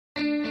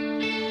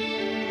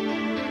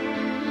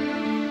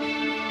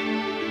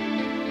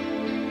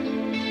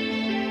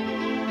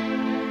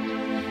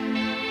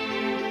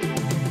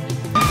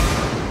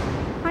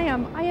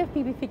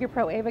IFBB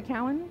Pro Ava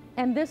Cowan,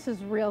 and this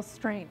is Real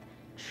Strength.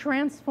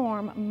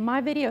 Transform my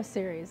video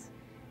series.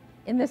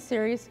 In this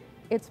series,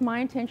 it's my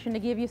intention to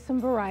give you some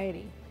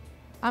variety.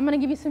 I'm going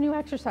to give you some new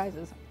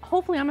exercises.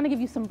 Hopefully, I'm going to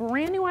give you some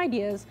brand new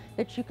ideas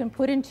that you can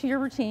put into your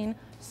routine,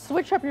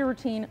 switch up your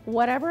routine,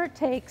 whatever it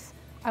takes.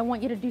 I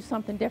want you to do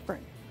something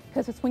different,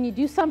 because it's when you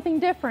do something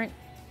different,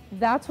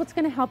 that's what's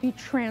going to help you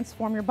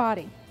transform your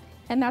body.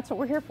 And that's what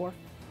we're here for.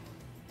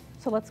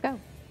 So let's go.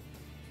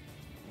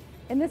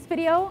 In this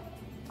video,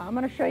 I'm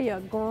going to show you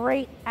a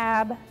great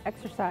ab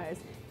exercise.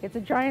 It's a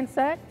giant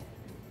set.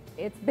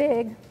 It's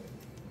big,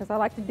 because I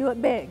like to do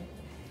it big.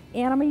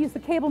 And I'm going to use the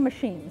cable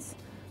machines.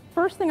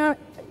 First thing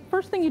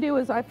you do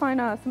is I find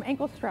some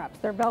ankle straps.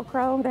 They're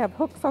Velcro. They have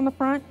hooks on the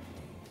front.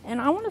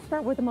 And I want to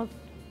start with the most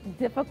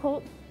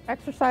difficult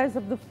exercise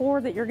of the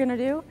 4 that you're going to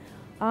do,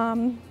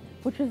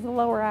 which is the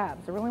lower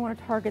abs. I really want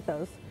to target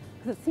those,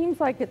 because it seems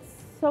like it's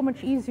so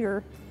much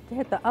easier to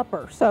hit the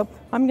upper. So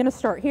I'm going to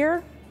start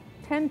here,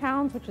 10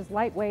 pounds, which is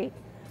lightweight,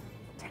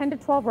 10 to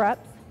 12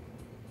 reps.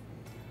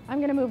 I'm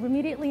going to move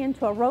immediately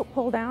into a rope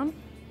pull down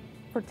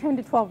for 10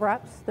 to 12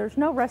 reps. There's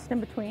no rest in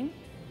between.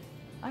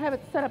 I have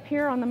it set up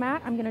here on the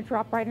mat. I'm going to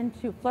drop right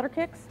into flutter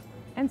kicks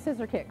and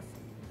scissor kicks.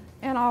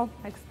 And I'll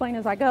explain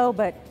as I go,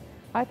 but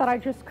I thought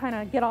I'd just kind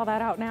of get all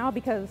that out now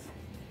because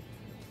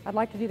I'd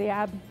like to do the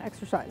ab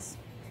exercise.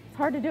 It's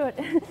hard to do it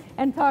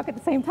and talk at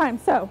the same time.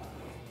 So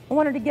I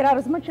wanted to get out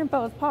as much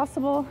info as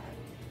possible.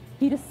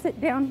 You just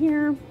sit down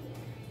here.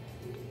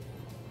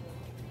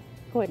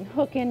 Go ahead and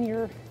hook in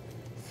your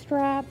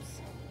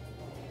straps.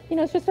 You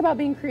know, it's just about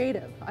being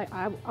creative.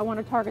 I want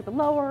to target the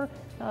lower.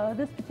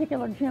 This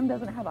particular gym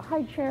doesn't have a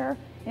high chair,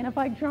 and if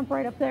I jump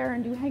right up there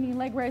and do hanging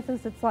leg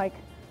raises, it's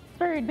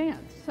very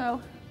advanced. So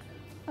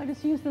I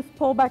just use this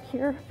pole back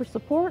here for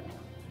support.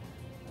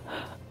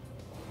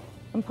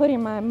 I'm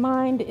putting my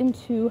mind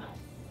into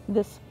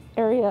this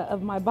area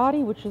of my body,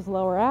 which is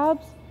lower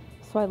abs.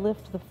 So I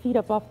lift the feet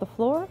up off the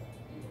floor,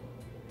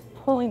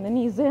 pulling the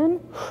knees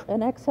in,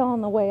 and exhale on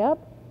the way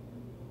up.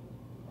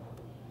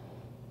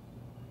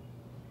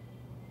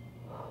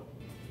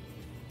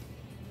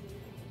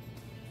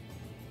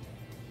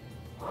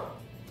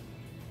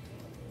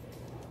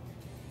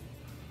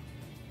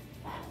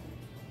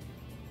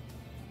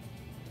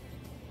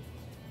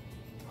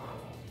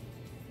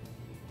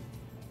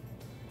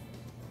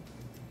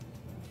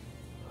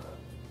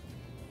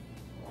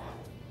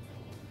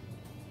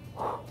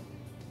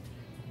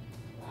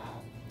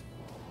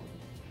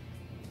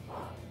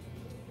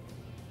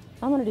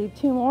 I'm going to do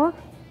 2 more.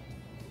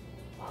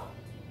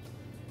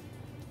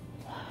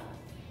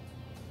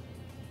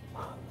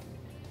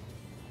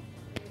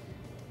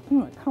 I'm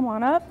going to come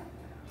on up.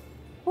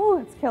 Ooh,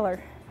 it's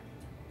killer.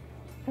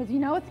 Because you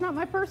know it's not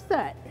my first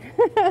set.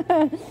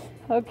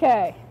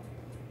 Okay,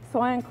 so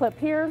I unclip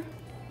here,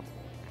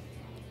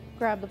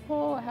 grab the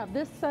pole. I have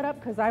this set up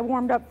because I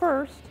warmed up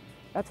first.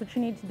 That's what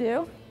you need to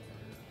do.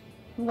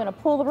 I'm going to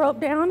pull the rope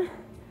down,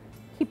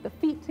 keep the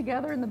feet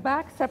together in the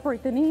back,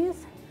 separate the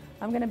knees.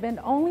 I'm going to bend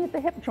only at the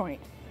hip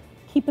joint,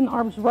 keeping the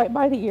arms right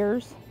by the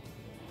ears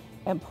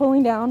and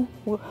pulling down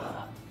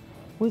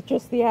with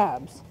just the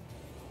abs.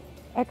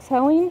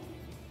 Exhaling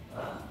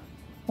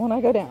when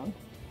I go down.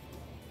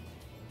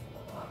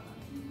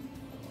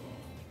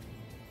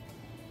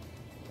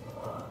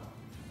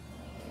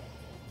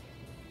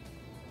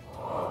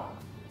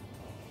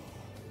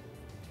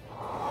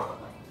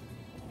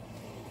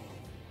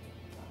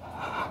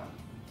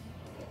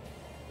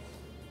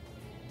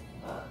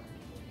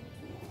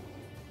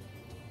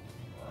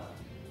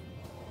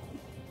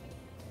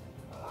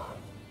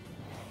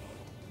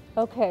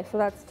 Okay, so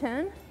that's 10.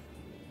 I'm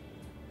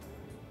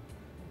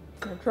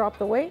going to drop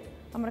the weight.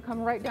 I'm going to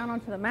come right down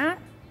onto the mat.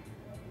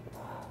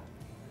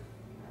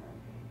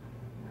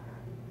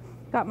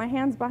 Got my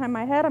hands behind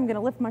my head. I'm going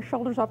to lift my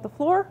shoulders off the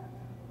floor.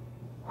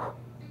 6,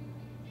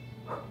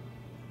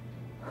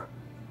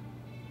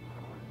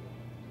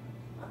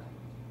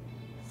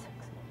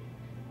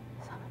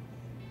 7,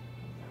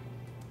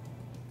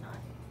 9,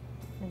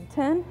 and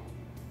 10.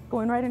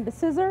 Going right into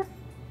scissor.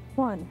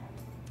 1,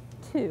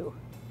 2.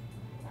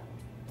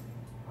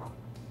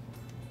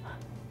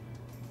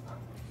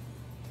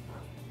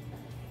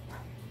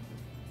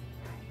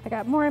 I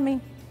got more in me.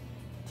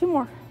 2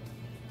 more.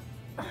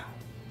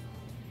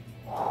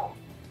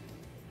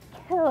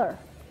 Killer.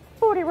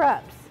 40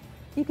 reps.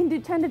 You can do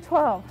 10 to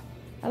 12.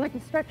 I like to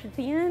stretch at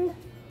the end.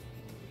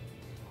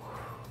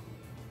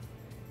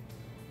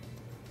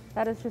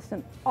 That is just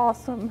an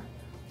awesome,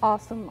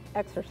 awesome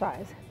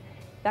exercise.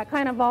 That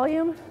kind of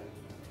volume,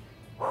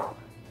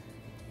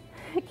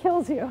 it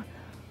kills you.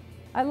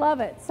 I love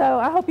it. So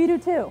I hope you do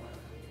too.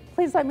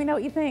 Please let me know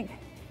what you think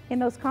in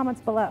those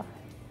comments below.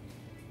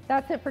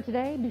 That's it for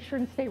today. Be sure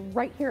to stay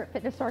right here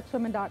at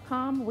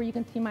FitnessRxWomen.com, where you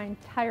can see my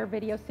entire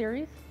video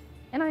series.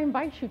 And I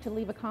invite you to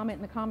leave a comment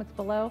in the comments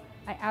below.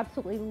 I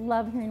absolutely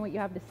love hearing what you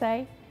have to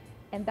say.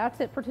 And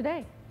that's it for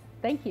today.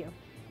 Thank you.